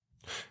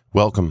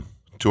Welcome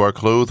to our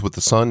Clothed with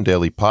the Sun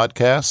daily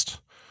podcast,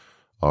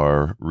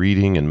 our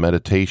reading and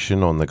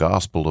meditation on the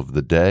gospel of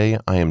the day.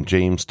 I am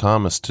James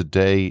Thomas.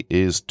 Today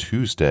is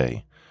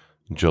Tuesday,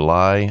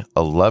 July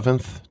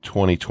 11th,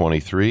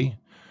 2023,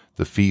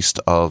 the feast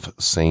of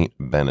Saint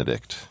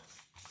Benedict.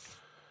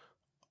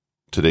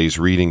 Today's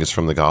reading is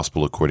from the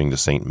gospel according to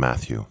Saint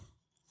Matthew.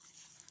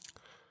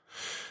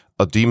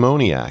 A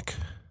demoniac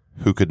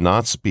who could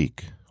not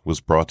speak was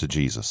brought to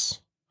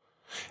Jesus.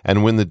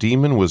 And when the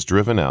demon was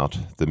driven out,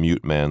 the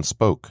mute man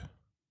spoke.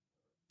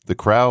 The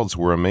crowds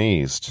were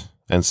amazed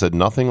and said,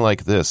 "Nothing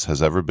like this has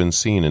ever been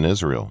seen in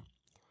Israel."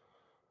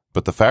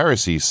 But the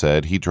Pharisees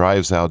said, "He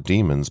drives out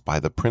demons by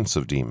the prince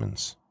of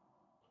demons."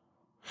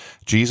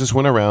 Jesus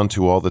went around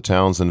to all the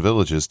towns and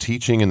villages,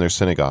 teaching in their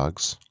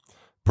synagogues,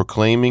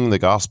 proclaiming the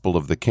gospel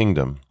of the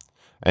kingdom,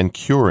 and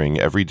curing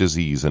every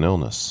disease and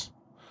illness.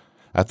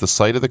 At the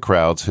sight of the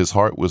crowds, his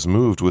heart was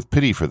moved with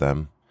pity for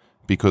them,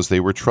 because they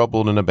were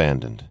troubled and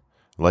abandoned,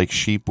 like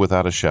sheep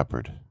without a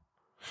shepherd.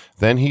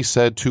 Then he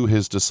said to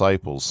his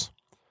disciples,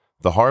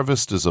 "The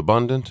harvest is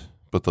abundant,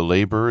 but the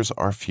laborers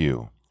are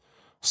few.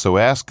 So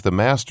ask the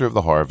master of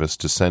the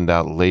harvest to send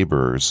out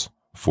laborers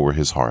for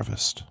his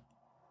harvest."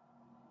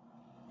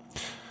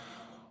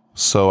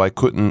 So I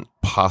couldn't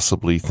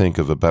possibly think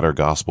of a better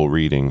gospel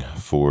reading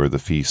for the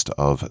feast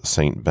of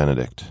Saint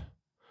Benedict.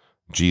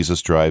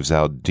 Jesus drives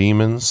out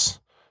demons,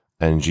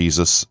 and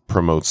Jesus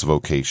promotes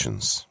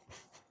vocations.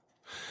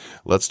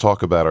 Let's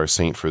talk about our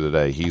saint for the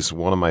day. He's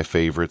one of my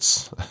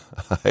favorites.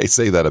 I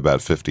say that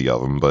about 50 of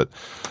them, but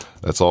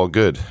that's all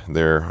good.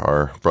 They're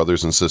our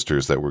brothers and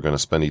sisters that we're going to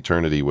spend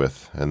eternity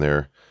with, and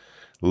they're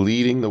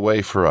leading the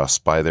way for us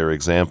by their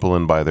example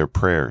and by their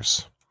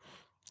prayers.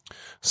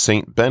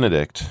 Saint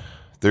Benedict,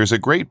 there's a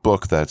great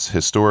book that's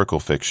historical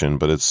fiction,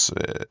 but it's,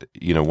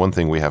 one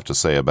thing we have to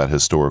say about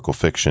historical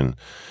fiction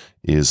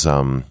is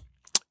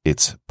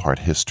it's part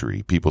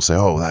history. People say,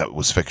 "Oh, that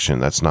was fiction.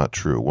 That's not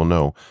true." Well,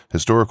 no.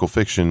 Historical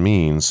fiction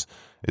means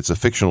it's a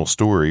fictional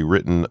story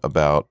written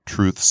about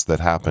truths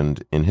that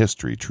happened in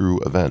history, true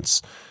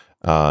events.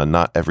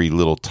 Not every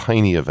little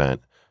tiny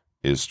event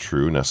is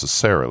true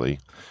necessarily,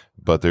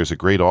 but there's a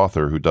great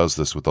author who does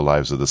this with the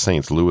lives of the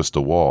saints, Louis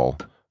de Wohl,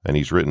 and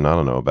he's written,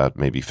 about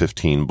maybe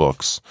 15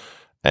 books.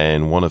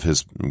 And one of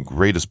his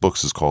greatest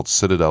books is called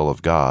Citadel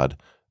of God,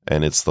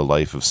 and it's the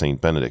life of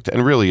Saint Benedict.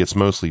 And really, it's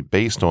mostly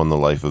based on the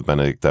life of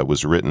Benedict that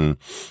was written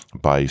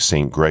by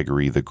Saint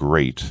Gregory the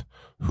Great,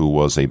 who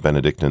was a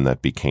Benedictine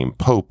that became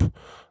Pope.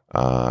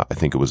 I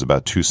think it was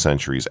about 2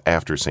 centuries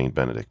after Saint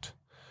Benedict.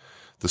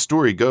 The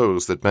story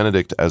goes that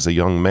Benedict, as a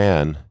young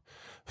man,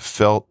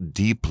 felt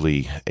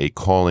deeply a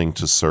calling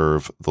to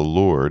serve the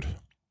Lord,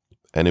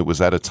 and it was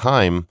at a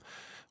time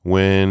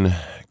when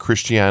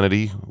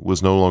Christianity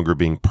was no longer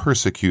being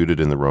persecuted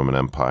in the Roman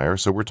Empire.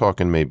 So we're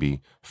talking maybe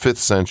 5th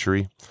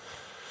century.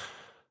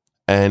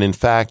 And in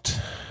fact,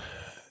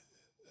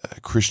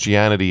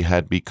 Christianity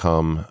had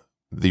become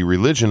the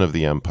religion of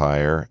the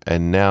empire,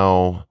 and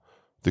now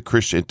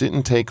it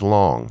didn't take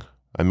long.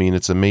 I mean,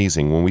 it's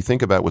amazing when we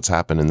think about what's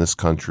happened in this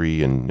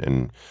country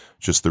and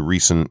just the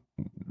recent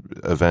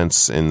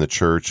events in the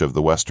church of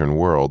the Western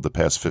world the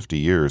past 50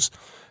 years.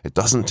 It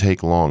doesn't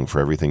take long for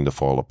everything to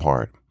fall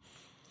apart.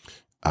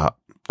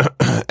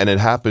 And it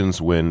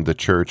happens when the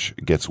church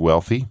gets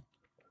wealthy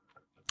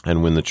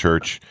and when the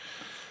church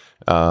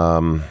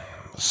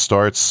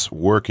starts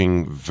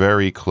working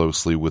very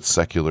closely with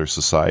secular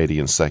society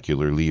and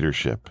secular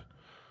leadership.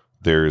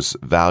 There's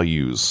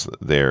values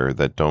there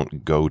that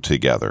don't go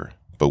together.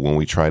 But when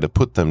we try to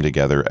put them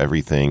together,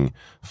 everything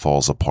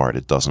falls apart.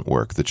 It doesn't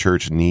work. The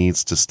church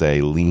needs to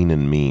stay lean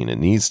and mean. It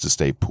needs to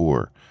stay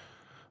poor.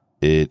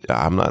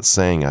 I'm not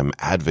saying I'm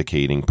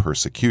advocating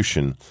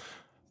persecution,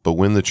 but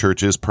when the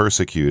church is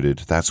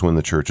persecuted, that's when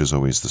the church is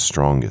always the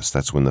strongest.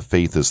 That's when the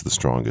faith is the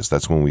strongest.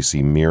 That's when we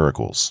see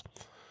miracles.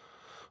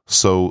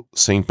 So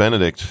Saint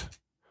Benedict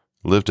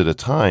lived at a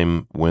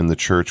time when the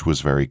church was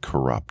very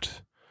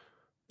corrupt.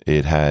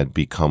 It had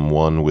become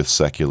one with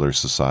secular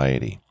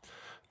society.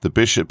 The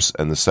bishops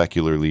and the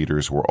secular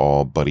leaders were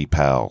all buddy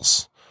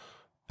pals,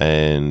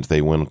 and they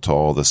went to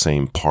all the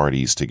same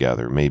parties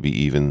together, maybe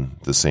even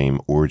the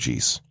same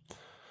orgies.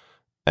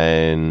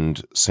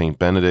 And Saint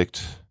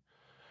Benedict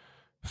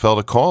felt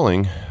a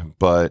calling,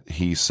 but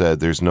he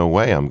said, "There's no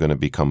way I'm going to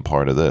become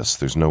part of this.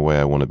 There's no way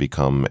I want to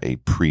become a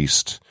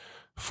priest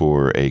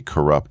for a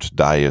corrupt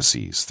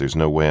diocese. There's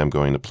no way I'm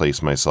going to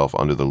place myself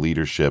under the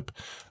leadership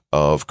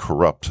of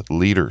corrupt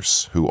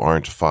leaders who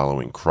aren't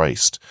following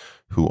Christ,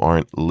 who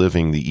aren't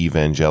living the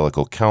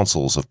evangelical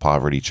counsels of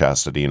poverty,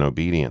 chastity, and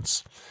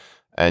obedience."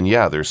 And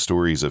yeah, there's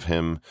stories of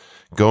him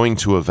going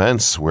to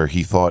events where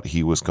he thought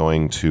he was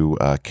going to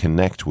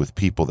connect with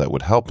people that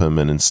would help him,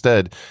 and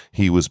instead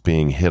he was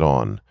being hit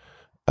on.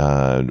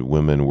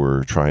 Women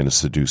were trying to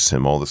seduce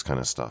him, all this kind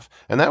of stuff.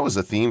 And that was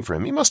a theme for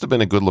him. He must have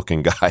been a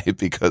good-looking guy,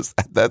 because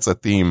that's a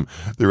theme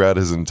throughout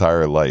his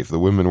entire life. The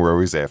women were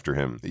always after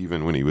him,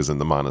 even when he was in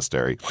the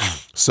monastery.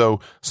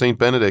 So Saint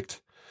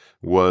Benedict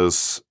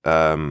was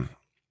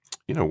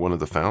one of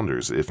the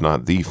founders, if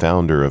not the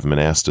founder of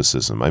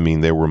monasticism. I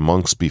mean, there were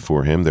monks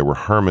before him, there were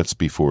hermits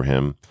before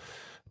him,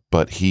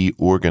 but he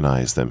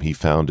organized them. He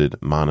founded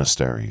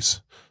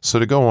monasteries. So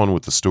to go on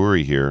with the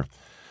story here,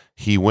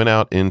 he went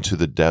out into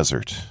the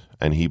desert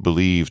and he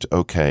believed,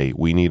 okay,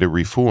 we need a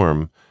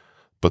reform,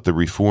 but the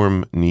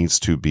reform needs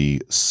to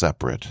be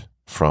separate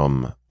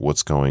from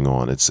what's going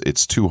on.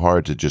 It's too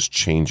hard to just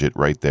change it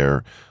right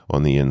there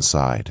on the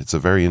inside. It's a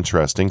very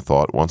interesting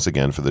thought, once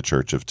again, for the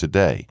church of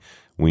today.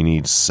 We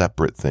need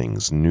separate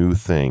things, new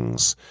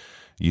things.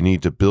 You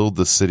need to build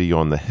the city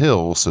on the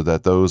hill so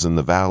that those in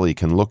the valley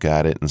can look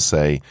at it and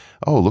say,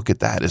 oh, look at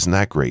that. Isn't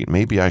that great?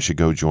 Maybe I should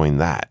go join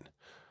that.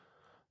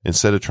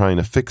 Instead of trying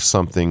to fix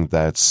something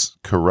that's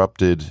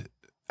corrupted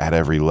at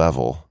every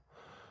level,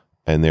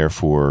 and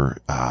therefore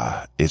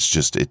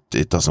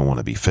it doesn't want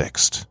to be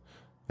fixed.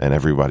 And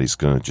everybody's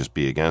going to just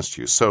be against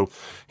you. So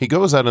he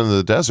goes out into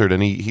the desert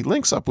and he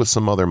links up with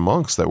some other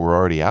monks that were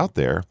already out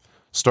there,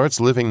 starts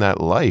living that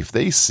life.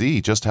 They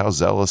see just how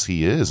zealous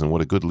he is and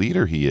what a good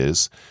leader he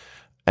is.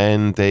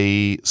 And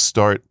they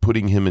start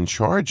putting him in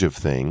charge of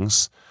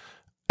things.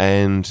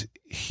 And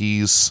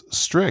he's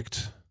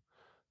strict.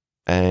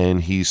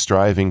 And he's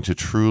striving to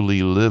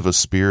truly live a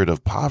spirit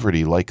of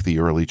poverty like the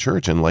early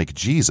church and like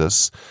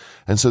Jesus.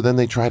 And so then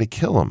they try to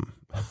kill him.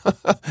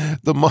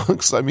 The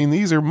monks, I mean,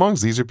 these are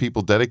monks. These are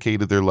people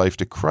dedicated their life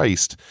to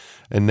Christ,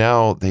 and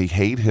now they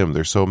hate him.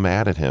 They're so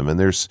mad at him. And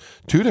there's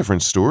two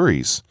different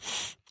stories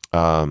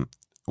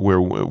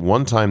where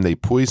one time they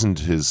poisoned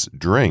his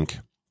drink,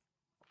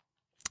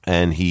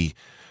 and he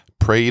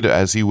prayed,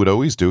 as he would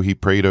always do, he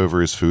prayed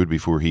over his food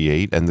before he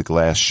ate, and the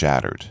glass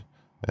shattered,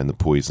 and the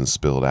poison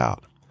spilled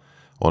out.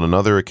 On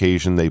another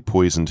occasion, they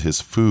poisoned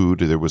his food.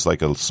 There was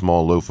like a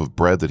small loaf of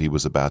bread that he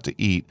was about to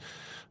eat,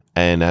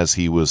 and as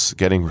he was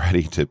getting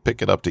ready to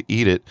pick it up to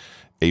eat it,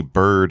 a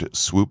bird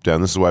swooped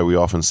down. This is why we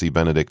often see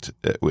Benedict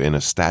in a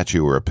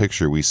statue or a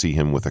picture. We see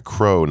him with a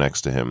crow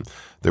next to him.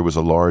 There was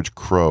a large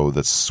crow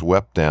that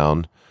swept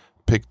down,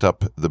 picked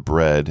up the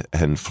bread,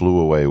 and flew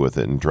away with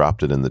it and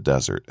dropped it in the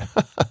desert.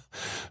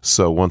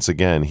 So once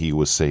again, he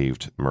was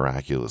saved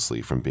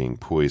miraculously from being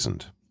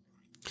poisoned.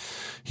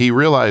 He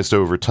realized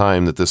over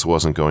time that this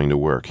wasn't going to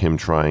work, him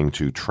trying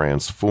to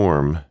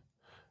transform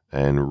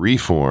and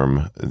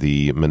reform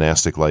the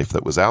monastic life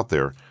that was out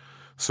there.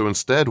 So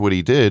instead, what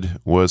he did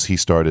was he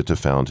started to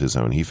found his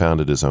own. He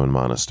founded his own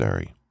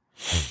monastery.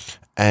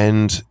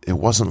 And it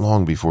wasn't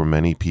long before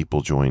many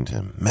people joined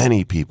him.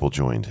 Many people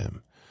joined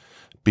him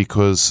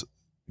because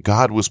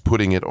God was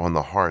putting it on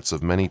the hearts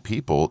of many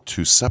people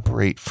to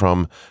separate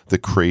from the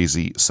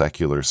crazy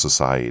secular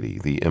society,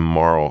 the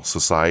immoral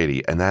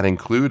society, and that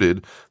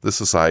included the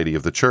society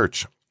of the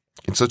church.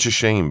 It's such a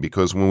shame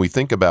because when we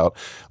think about,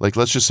 like,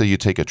 let's just say you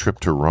take a trip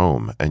to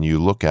Rome and you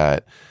look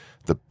at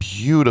the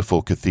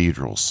beautiful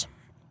cathedrals,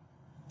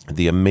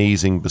 the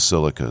amazing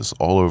basilicas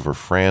all over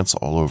France,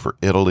 all over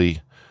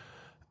Italy,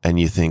 and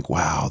you think,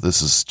 wow,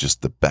 this is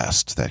just the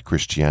best that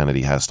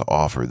Christianity has to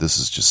offer. This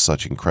is just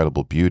such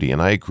incredible beauty.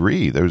 And I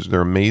agree,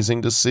 they're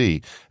amazing to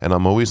see, and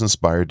I'm always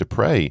inspired to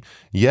pray.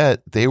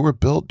 Yet they were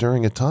built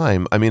during a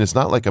time, I mean, it's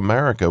not like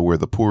America where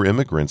the poor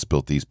immigrants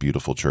built these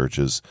beautiful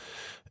churches.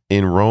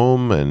 In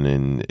Rome and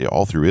in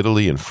all through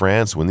Italy and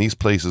France, when these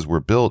places were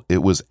built,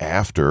 it was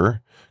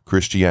after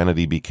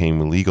Christianity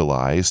became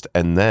legalized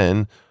and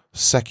then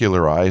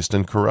secularized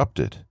and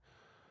corrupted.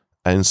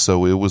 And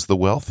so it was the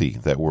wealthy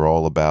that were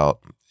all about,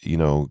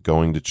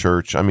 going to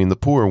church. I mean, the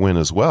poor win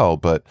as well,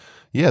 but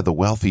yeah, the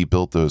wealthy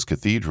built those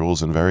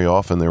cathedrals, and very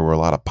often there were a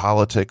lot of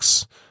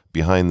politics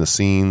behind the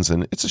scenes,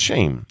 and it's a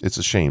shame. It's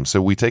a shame. So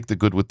we take the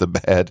good with the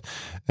bad,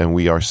 and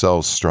we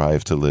ourselves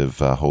strive to live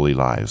holy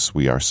lives.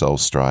 We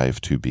ourselves strive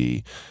to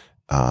be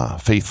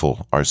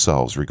faithful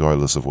ourselves,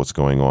 regardless of what's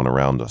going on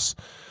around us.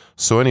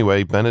 So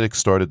anyway, Benedict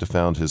started to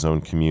found his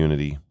own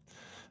community,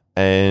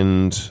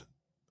 and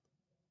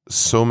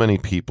so many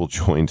people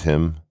joined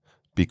him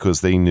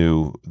because they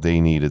knew they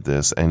needed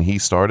this, and he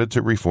started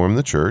to reform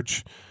the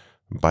church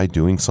by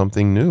doing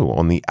something new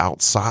on the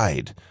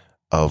outside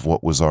of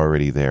what was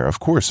already there. Of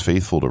course,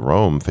 faithful to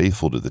Rome,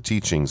 faithful to the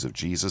teachings of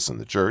Jesus and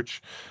the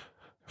church,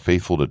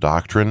 faithful to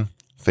doctrine,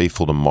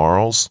 faithful to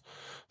morals.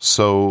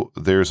 So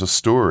there's a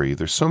story.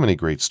 There's so many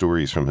great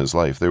stories from his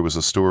life. There was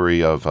a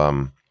story of,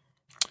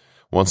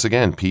 once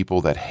again, people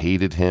that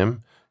hated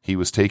him. He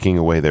was taking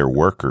away their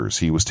workers.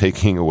 He was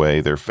taking away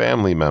their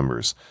family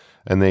members,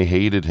 and they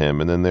hated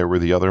him. And then there were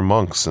the other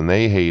monks, and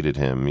they hated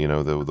him,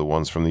 the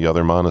ones from the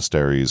other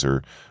monasteries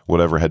or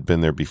whatever had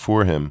been there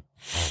before him.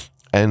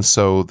 And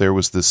so there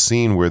was this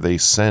scene where they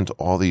sent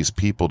all these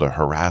people to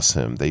harass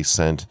him. They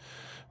sent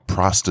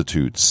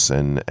prostitutes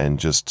and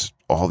just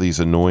all these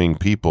annoying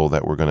people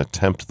that were going to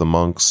tempt the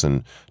monks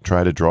and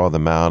try to draw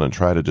them out and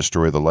try to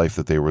destroy the life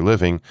that they were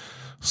living.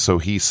 So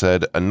he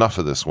said, enough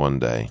of this one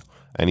day.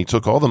 And he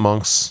took all the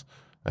monks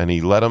and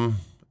he led them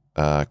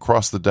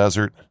across the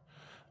desert,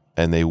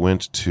 and they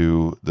went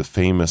to the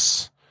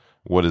famous,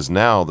 what is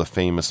now the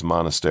famous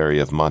monastery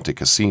of Monte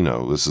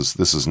Cassino. This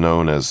is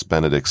known as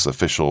Benedict's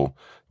official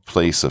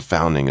place of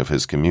founding of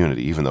his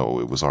community, even though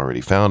it was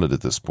already founded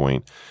at this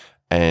point.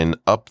 And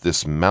up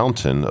this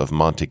mountain of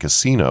Monte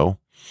Cassino,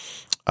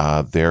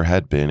 there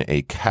had been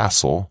a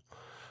castle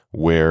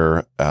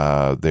where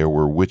there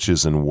were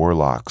witches and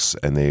warlocks,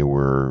 and they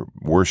were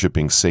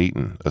worshiping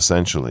Satan,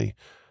 essentially.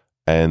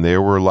 And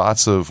there were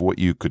lots of what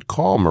you could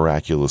call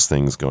miraculous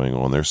things going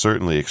on. There's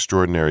certainly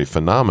extraordinary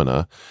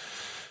phenomena,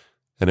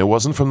 and it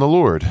wasn't from the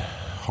Lord.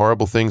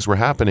 Horrible things were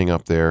happening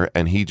up there,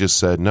 and he just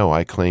said, no,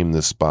 I claim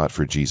this spot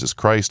for Jesus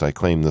Christ. I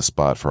claim this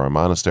spot for our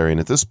monastery. And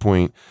at this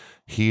point,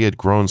 he had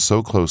grown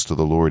so close to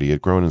the Lord. He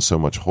had grown in so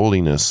much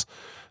holiness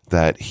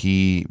that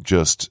he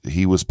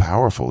was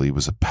powerful. He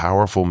was a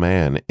powerful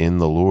man in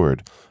the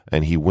Lord.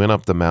 And he went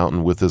up the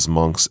mountain with his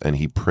monks, and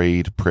he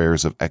prayed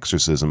prayers of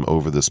exorcism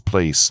over this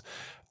place.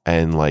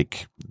 And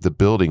like the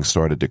building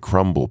started to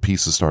crumble,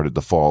 pieces started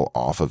to fall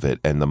off of it,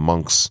 and the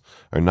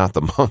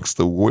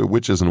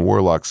witches and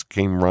warlocks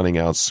came running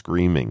out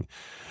screaming.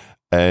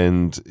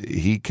 And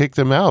he kicked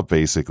them out,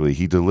 basically.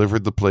 He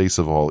delivered the place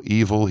of all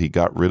evil. He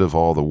got rid of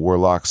all the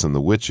warlocks and the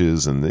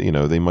witches, and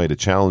they might have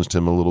challenged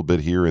him a little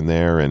bit here and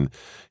there, and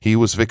he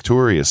was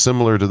victorious,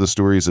 similar to the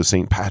stories of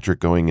St. Patrick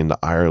going into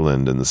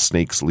Ireland and the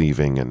snakes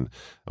leaving and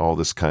all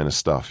this kind of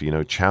stuff,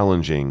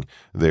 challenging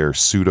their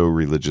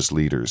pseudo-religious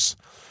leaders.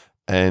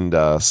 And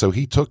so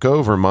he took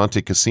over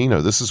Monte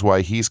Cassino. This is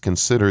why he's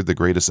considered the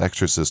greatest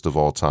exorcist of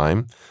all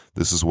time.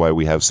 This is why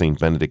we have St.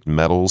 Benedict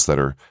medals that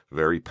are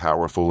very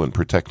powerful in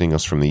protecting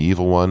us from the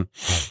evil one,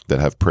 that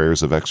have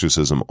prayers of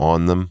exorcism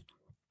on them.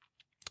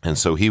 And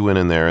so he went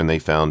in there, and they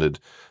founded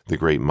the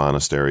great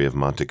monastery of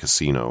Monte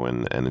Cassino,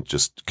 and it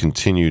just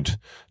continued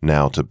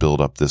now to build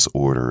up this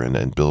order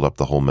and build up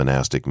the whole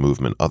monastic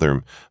movement.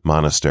 Other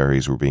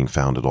monasteries were being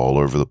founded all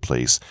over the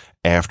place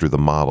after the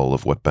model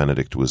of what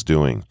Benedict was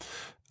doing.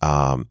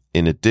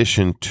 In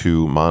addition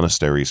to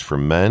monasteries for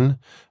men,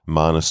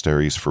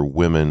 monasteries for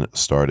women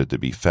started to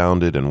be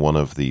founded, and one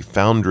of the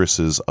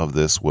foundresses of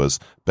this was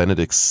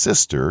Benedict's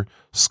sister,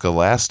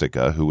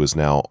 Scholastica, who is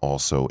now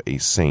also a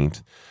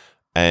saint.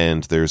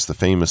 And there's the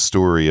famous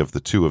story of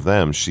the two of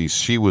them.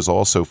 She was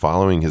also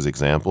following his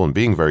example and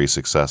being very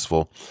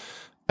successful.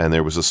 And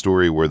there was a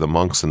story where the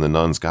monks and the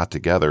nuns got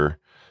together,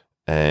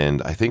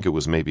 and I think it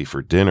was maybe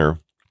for dinner,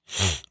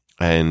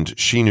 and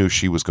she knew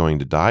she was going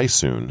to die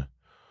soon.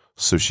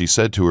 So she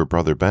said to her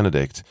brother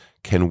Benedict,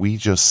 can we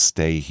just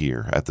stay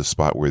here at the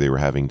spot where they were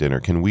having dinner?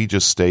 Can we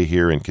just stay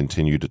here and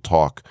continue to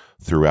talk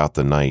throughout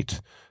the night?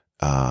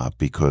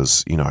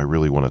 Because, I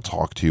really want to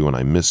talk to you, and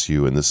I miss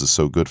you, and this is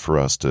so good for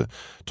us to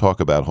talk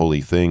about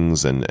holy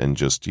things and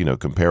just,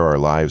 compare our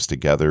lives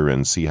together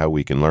and see how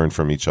we can learn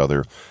from each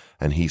other.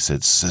 And he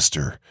said,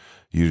 sister,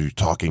 you're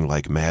talking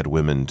like mad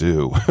women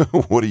do.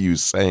 What are you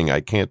saying? I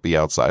can't be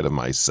outside of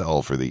my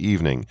cell for the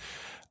evening.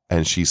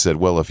 And she said,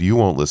 well, if you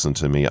won't listen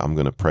to me, I'm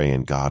going to pray,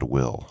 and God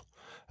will.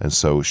 And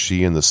so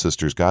she and the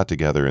sisters got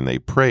together and they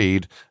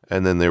prayed,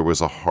 and then there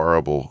was a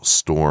horrible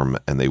storm,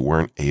 and they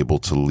weren't able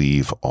to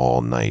leave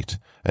all night.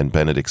 And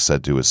Benedict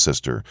said to his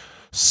sister,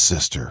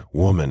 sister,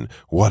 woman,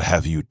 what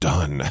have you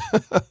done?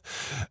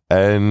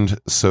 And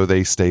so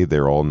they stayed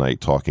there all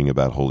night talking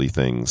about holy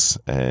things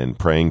and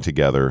praying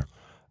together.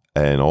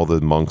 And all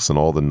the monks and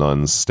all the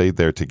nuns stayed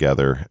there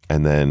together.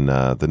 And then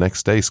the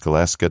next day,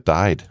 Scholastica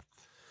died.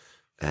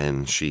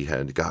 And she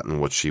had gotten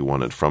what she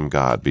wanted from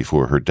God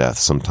before her death,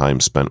 some time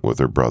spent with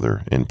her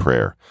brother in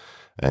prayer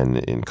and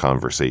in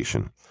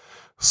conversation.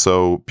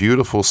 So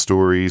beautiful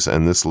stories,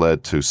 and this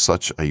led to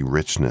such a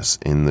richness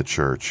in the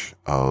church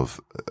of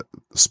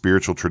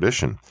spiritual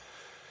tradition.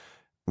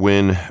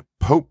 When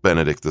Pope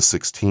Benedict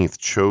XVI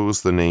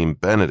chose the name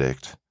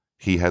Benedict,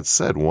 he had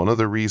said one of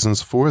the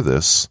reasons for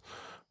this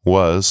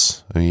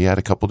was, he had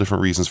a couple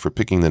different reasons for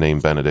picking the name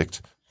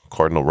Benedict,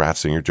 Cardinal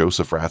Ratzinger,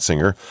 Joseph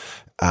Ratzinger,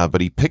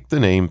 but he picked the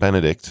name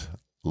Benedict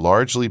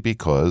largely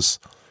because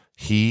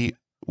he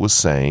was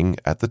saying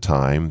at the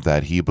time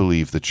that he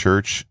believed the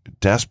church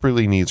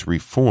desperately needs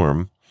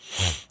reform,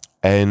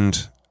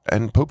 and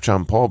Pope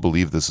John Paul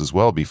believed this as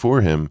well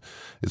before him.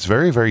 It's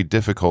very, very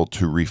difficult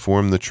to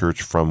reform the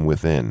church from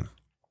within.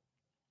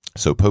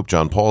 So Pope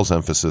John Paul's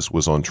emphasis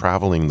was on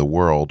traveling the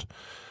world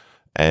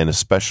and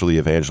especially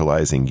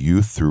evangelizing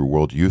youth through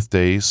World Youth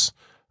Days,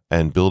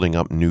 and building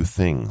up new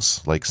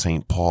things like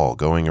St. Paul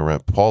going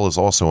around. Paul is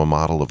also a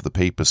model of the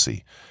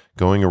papacy,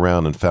 going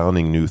around and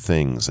founding new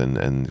things.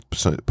 And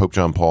Pope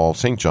John Paul,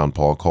 St. John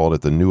Paul called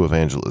it the new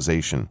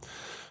evangelization.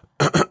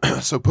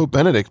 So Pope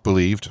Benedict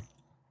believed,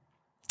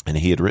 and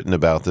he had written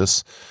about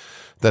this,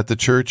 that the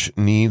church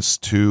needs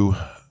to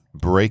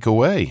break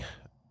away.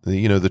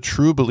 The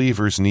true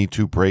believers need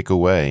to break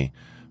away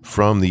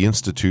from the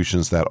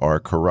institutions that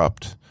are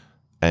corrupt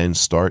and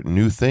start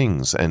new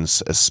things, and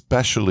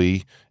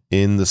especially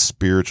in the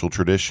spiritual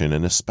tradition,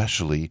 and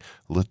especially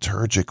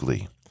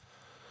liturgically.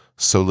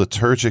 So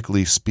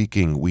liturgically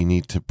speaking, we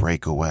need to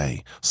break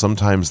away.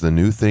 Sometimes the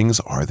new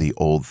things are the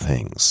old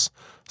things,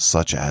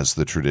 such as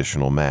the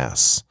traditional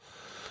Mass.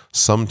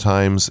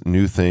 Sometimes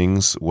new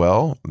things,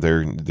 well,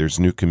 there's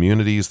new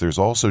communities. There's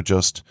also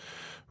just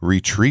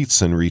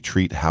retreats and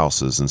retreat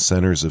houses and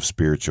centers of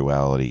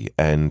spirituality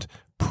and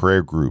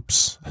prayer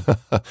groups.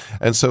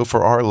 And so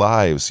for our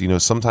lives,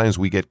 sometimes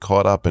we get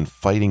caught up in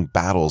fighting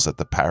battles at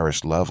the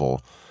parish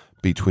level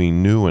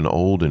between new and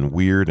old and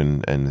weird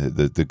and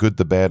the good,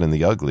 the bad, and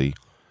the ugly,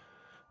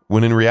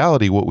 when in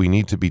reality what we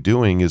need to be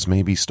doing is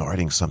maybe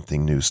starting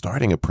something new,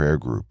 starting a prayer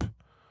group,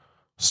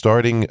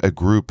 starting a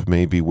group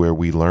maybe where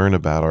we learn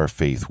about our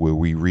faith, where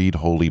we read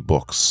holy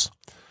books,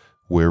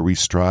 where we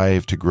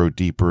strive to grow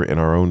deeper in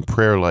our own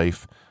prayer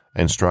life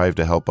and strive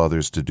to help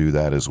others to do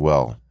that as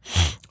well.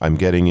 I'm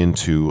getting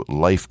into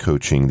life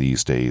coaching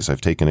these days.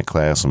 I've taken a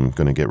class. I'm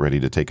going to get ready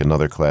to take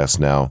another class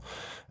now.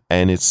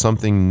 And it's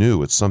something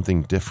new. It's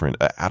something different.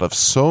 Out of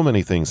so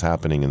many things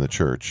happening in the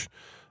church,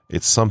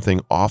 it's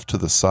something off to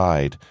the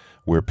side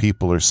where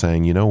people are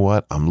saying, you know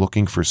what? I'm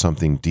looking for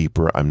something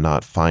deeper. I'm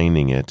not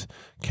finding it.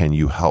 Can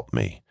you help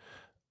me?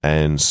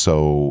 And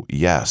so,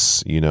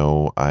 yes,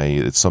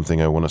 it's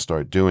something I want to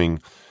start doing.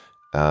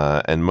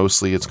 And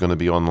mostly it's going to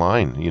be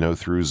online,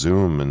 through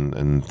Zoom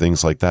and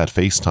things like that,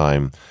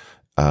 FaceTime,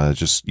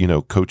 just,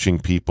 coaching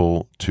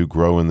people to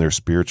grow in their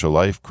spiritual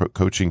life,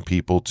 coaching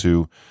people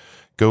to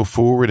go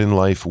forward in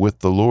life with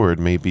the Lord,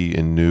 maybe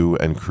in new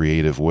and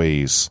creative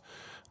ways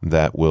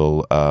that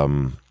will,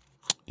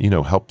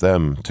 help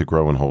them to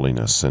grow in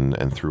holiness.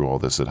 And through all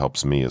this, it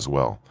helps me as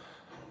well.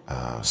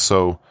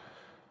 So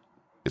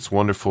it's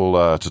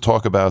wonderful to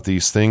talk about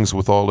these things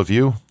with all of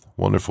you.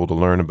 Wonderful to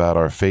learn about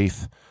our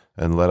faith.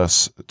 And let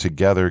us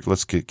together,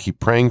 let's keep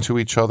praying to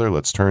each other.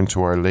 Let's turn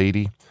to Our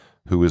Lady,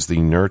 who is the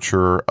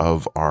nurturer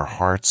of our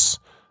hearts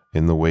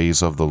in the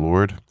ways of the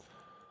Lord.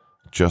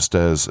 Just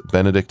as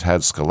Benedict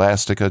had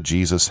Scholastica,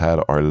 Jesus had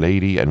Our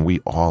Lady, and we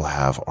all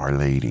have Our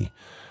Lady,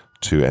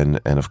 and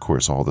of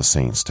course all the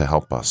saints to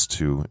help us,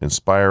 to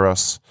inspire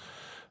us,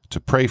 to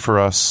pray for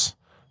us,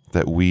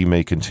 that we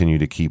may continue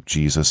to keep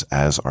Jesus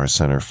as our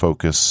center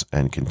focus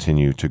and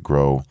continue to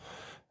grow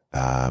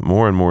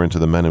more and more into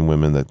the men and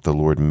women that the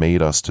Lord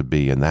made us to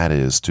be, and that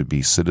is to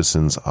be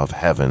citizens of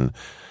heaven,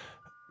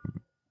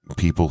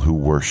 people who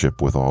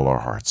worship with all our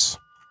hearts.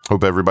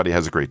 Hope everybody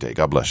has a great day.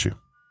 God bless you.